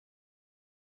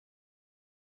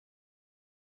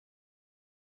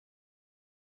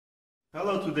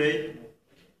Hello today.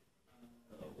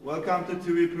 Welcome to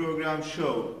TV program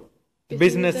show.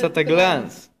 Business at a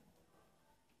glance.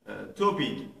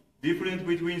 Topic: difference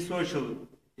between social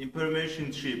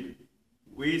entrepreneurship.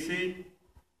 We see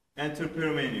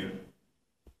entrepreneur.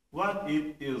 What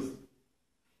it is?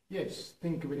 Yes,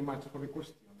 thank you very much for the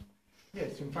question.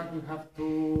 Yes, in fact, we have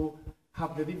to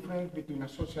have the difference between a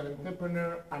social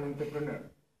entrepreneur and entrepreneur.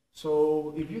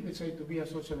 So if you decide to be a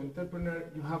social entrepreneur,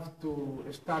 you have to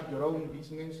start your own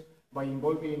business by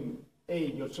involving A,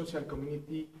 your social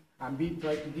community, and B,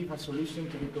 try to give a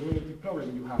solution to the community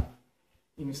problem you have.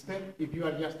 Instead, if you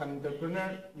are just an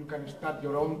entrepreneur, you can start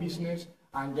your own business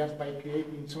and just by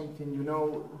creating something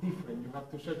different. You have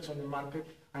to search on the market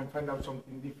and find out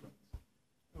something different.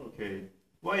 Okay.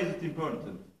 Why is it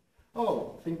important?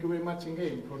 Oh, thank you very much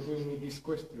again for giving me this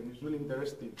question. It's really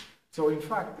interesting. So in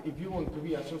fact, if you want to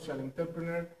be a social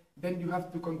entrepreneur, then you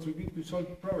have to contribute to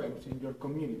solve problems in your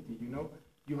community,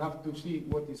 You have to see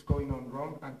what is going on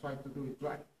wrong and try to do it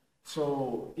right.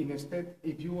 So instead,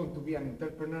 if you want to be an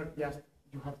entrepreneur, yes,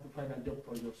 you have to find a job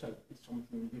for yourself. It's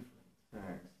something different.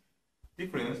 Thanks.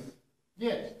 Difference?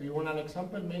 Yes. Do you want an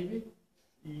example, maybe?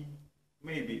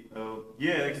 Maybe.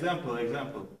 Yeah,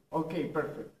 example. Okay,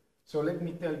 perfect. So let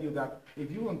me tell you that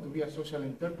if you want to be a social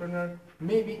entrepreneur,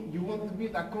 maybe you want to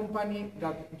build a company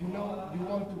that you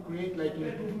want to create like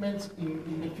improvements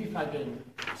in the FIFA game.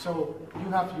 So you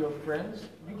have your friends,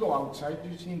 you go outside,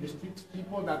 you see in the streets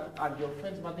people that are your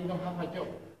friends but they don't have a job.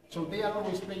 So they are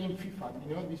always playing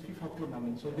FIFA, this FIFA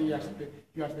tournament. So you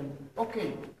ask them,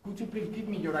 okay, could you please give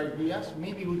me your ideas?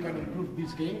 Maybe we can improve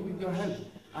this game with your help.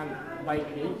 And by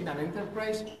creating an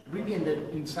enterprise, really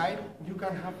inside, you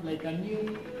can have like a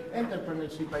new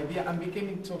entrepreneurship idea and make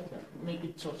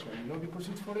it social, because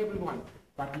it's for everyone.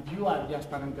 But if you are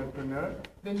just an entrepreneur,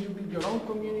 then you build your own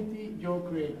community, you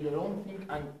create your own thing,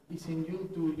 and it's in you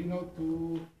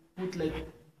to put like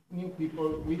new people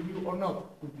with you or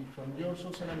not, could be from your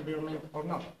social environment or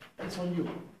not. It's on you.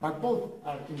 But both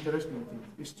are interesting things,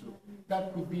 it's true.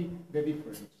 That could be the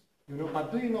difference,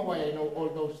 But do you know why I know all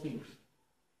those things?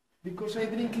 Because I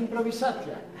drink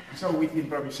improvisatia. So with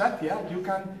improvisatia, you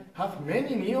can have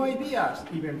many new ideas,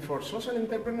 even for social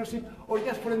entrepreneurship or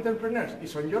just for entrepreneurs.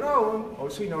 It's on your own,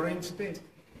 also in Orange State.